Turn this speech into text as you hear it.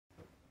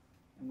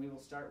And we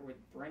will start with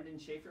Brendan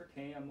Schaefer,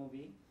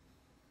 KMOV.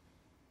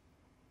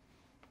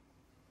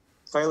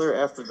 Tyler,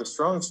 after the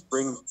strong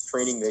spring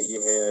training that you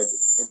had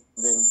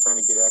and then trying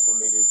to get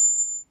acclimated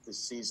this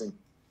season,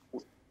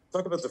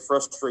 talk about the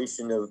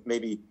frustration of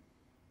maybe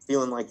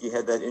feeling like you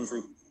had that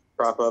injury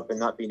crop up and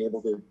not being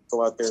able to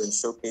go out there and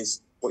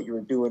showcase what you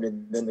were doing,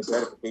 and then the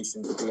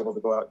gratification to be able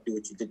to go out and do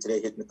what you did today,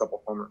 hitting a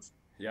couple homers.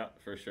 Yeah,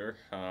 for sure.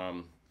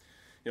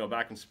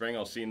 Back in spring, I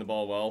was seeing the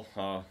ball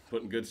well,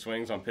 putting good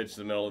swings on pitches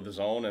in the middle of the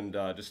zone, and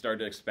just started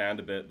to expand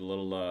a bit,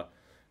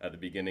 at the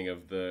beginning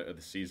of the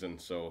season.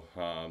 So,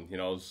 I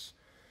was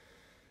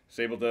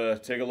able to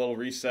take a little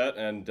reset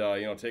and,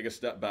 take a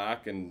step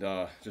back and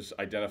just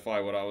identify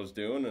what I was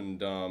doing and,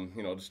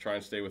 just try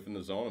and stay within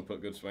the zone and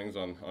put good swings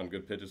on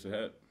good pitches to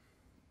hit.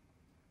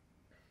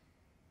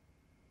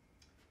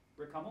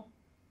 Rick Hummel.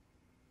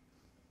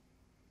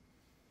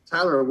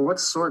 Tyler,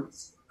 what sort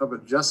of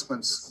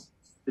adjustments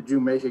did you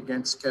make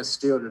against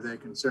Castillo today,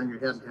 considering you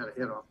hadn't had a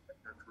hit off in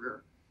your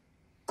career?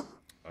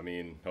 I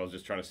mean, I was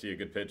just trying to see a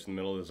good pitch in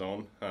the middle of the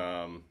zone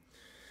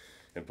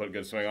and put a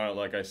good swing on it.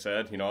 Like I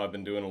said, I've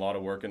been doing a lot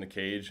of work in the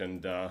cage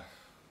and,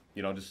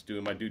 just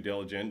doing my due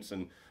diligence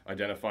and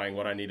identifying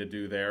what I need to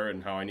do there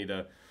and how I need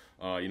to,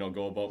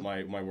 go about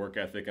my work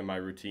ethic and my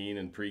routine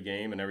and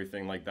pregame and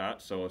everything like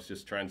that. So it's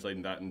just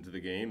translating that into the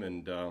game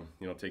and,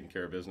 taking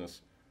care of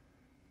business.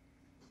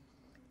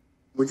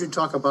 Would you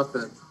talk about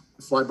the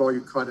fly ball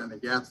you caught in the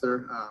gap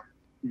there?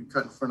 You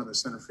cut in front of the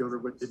center fielder,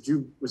 but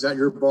was that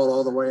your ball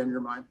all the way in your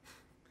mind?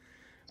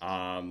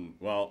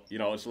 Well,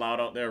 it's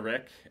loud out there,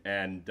 Rick,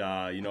 and,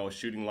 a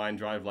shooting line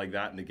drive like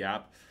that in the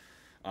gap,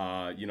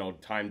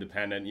 time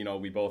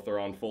dependent, we both are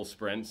on full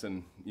sprints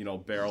and,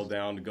 barrel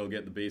down to go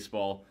get the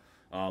baseball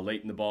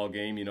late in the ball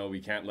game. We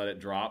can't let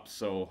it drop.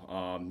 So,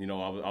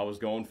 I was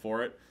going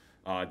for it.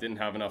 Didn't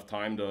have enough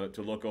time to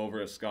look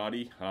over at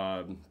Scotty,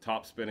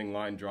 top spinning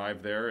line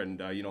drive there.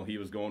 And, he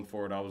was going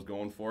for it. I was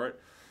going for it.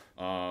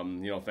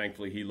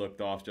 Thankfully he looked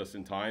off just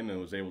in time and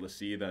was able to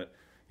see that,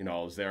 I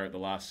was there at the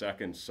last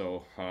second.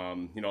 So,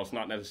 it's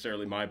not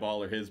necessarily my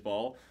ball or his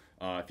ball.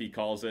 If he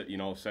calls it,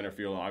 center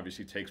field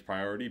obviously takes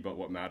priority, but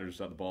what matters is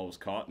that the ball was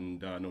caught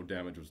and no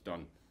damage was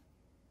done.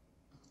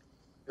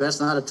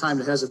 That's not a time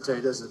to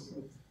hesitate, is it?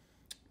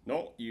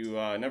 No, you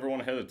never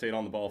want to hesitate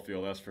on the ball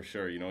field, that's for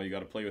sure. You got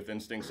to play with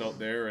instincts out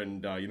there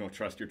and,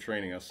 trust your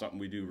training. That's something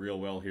we do real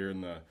well here in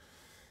the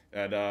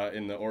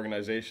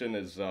organization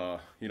is,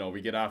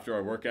 we get after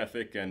our work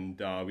ethic and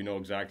we know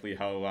exactly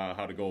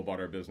how to go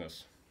about our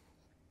business.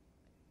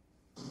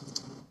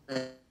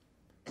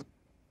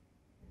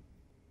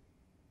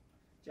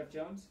 Jeff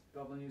Jones,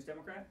 Dublin News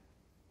Democrat.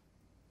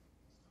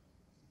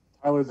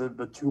 Tyler,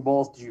 the two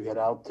balls that you hit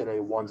out today,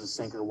 one's a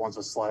sinker, one's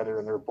a slider,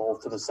 and they're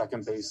both to the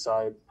second base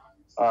side.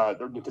 They're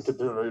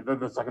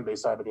the second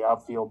base side of the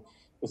outfield.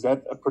 Is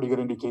that a pretty good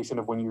indication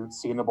of when you're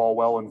seeing the ball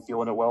well and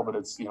feeling it well, but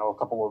it's, a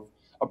couple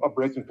of a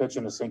breaking pitch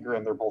and a sinker,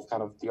 and they're both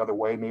kind of the other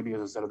way, maybe,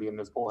 instead of being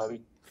this pull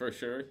heavy? For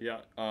sure, yeah.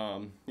 I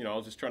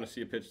was just trying to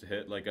see a pitch to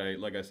hit, like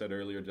I said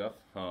earlier, Jeff.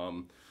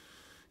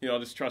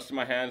 Just trusting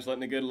my hands,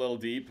 letting it get a little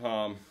deep,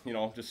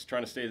 just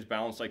trying to stay as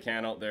balanced as I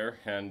can out there.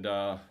 And,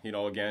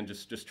 again,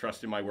 just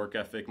trusting my work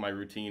ethic, my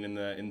routine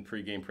in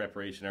pregame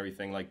preparation,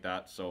 everything like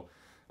that. So,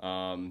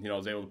 I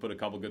was able to put a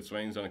couple good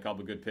swings on a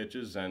couple good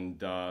pitches. And,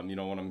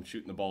 when I'm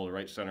shooting the ball to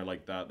right center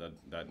like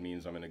that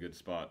means I'm in a good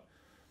spot.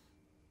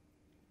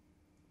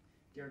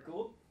 Garrett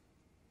Gould.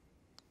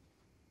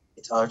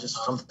 Hey, Tyler, just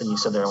something you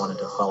said there I wanted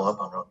to follow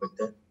up on real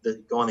quick.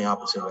 That going the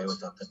opposite way with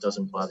that does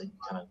imply that you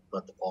kind of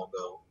let the ball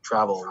go,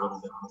 travel a little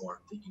bit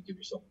more, that you give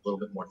yourself a little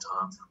bit more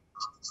time.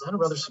 Is that a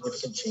rather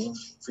significant change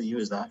for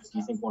you? Do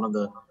you think one of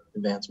the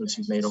advancements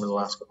you've made over the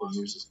last couple of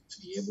years is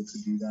to be able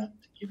to do that,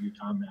 to give your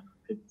time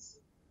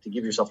to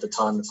give yourself the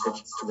time to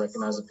pitch, to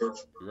recognize the pitch?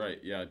 Right,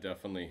 yeah,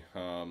 definitely.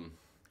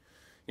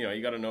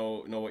 You got to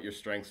know what your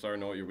strengths are,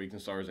 know what your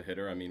weaknesses are as a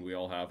hitter. I mean, we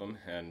all have them,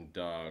 and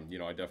I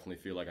definitely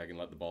feel like I can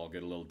let the ball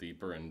get a little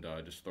deeper and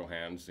just throw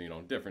hands.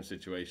 Different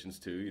situations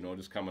too.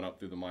 Just coming up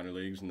through the minor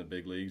leagues and the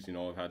big leagues.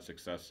 I've had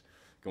success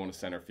going to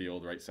center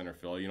field, right center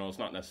field. It's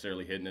not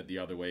necessarily hitting it the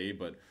other way,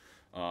 but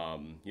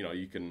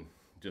you can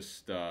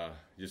just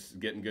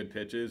getting good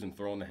pitches and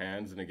throwing the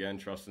hands, and again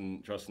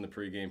trusting the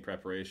pregame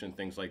preparation,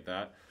 things like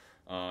that.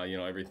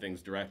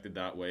 Everything's directed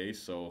that way.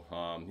 So,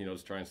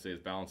 just trying to stay as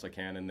balanced as I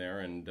can in there.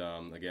 And,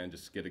 again,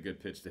 just get a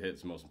good pitch to hit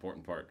is the most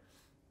important part.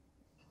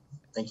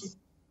 Thank you.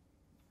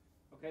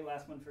 Okay,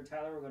 last one for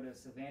Tyler. We'll go to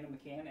Savannah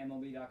McCann,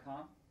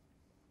 MLB.com.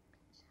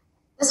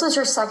 This was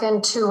your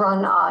second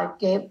two-home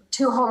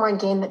run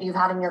game that you've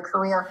had in your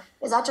career.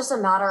 Is that just a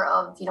matter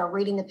of,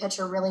 reading the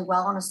pitcher really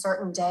well on a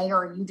certain day,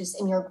 or are you just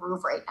in your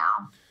groove right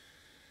now?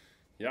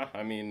 Yeah,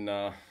 I mean,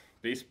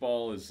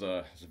 baseball is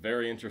a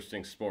very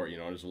interesting sport.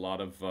 There's a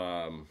lot of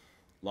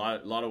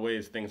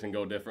ways things can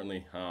go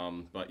differently.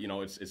 But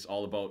it's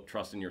all about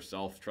trusting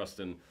yourself,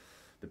 trusting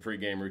the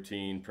pregame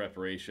routine,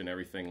 preparation,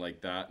 everything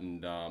like that,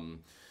 and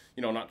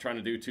not trying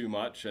to do too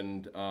much.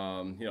 And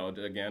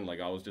again, like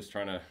I was just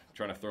trying to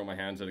throw my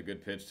hands at a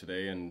good pitch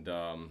today, and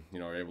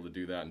were able to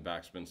do that and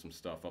backspin some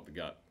stuff up the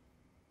gut.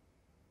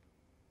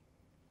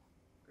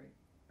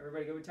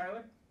 Everybody good with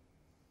Tyler?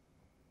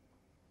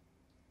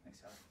 Thanks,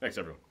 Tyler. Thanks,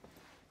 everyone.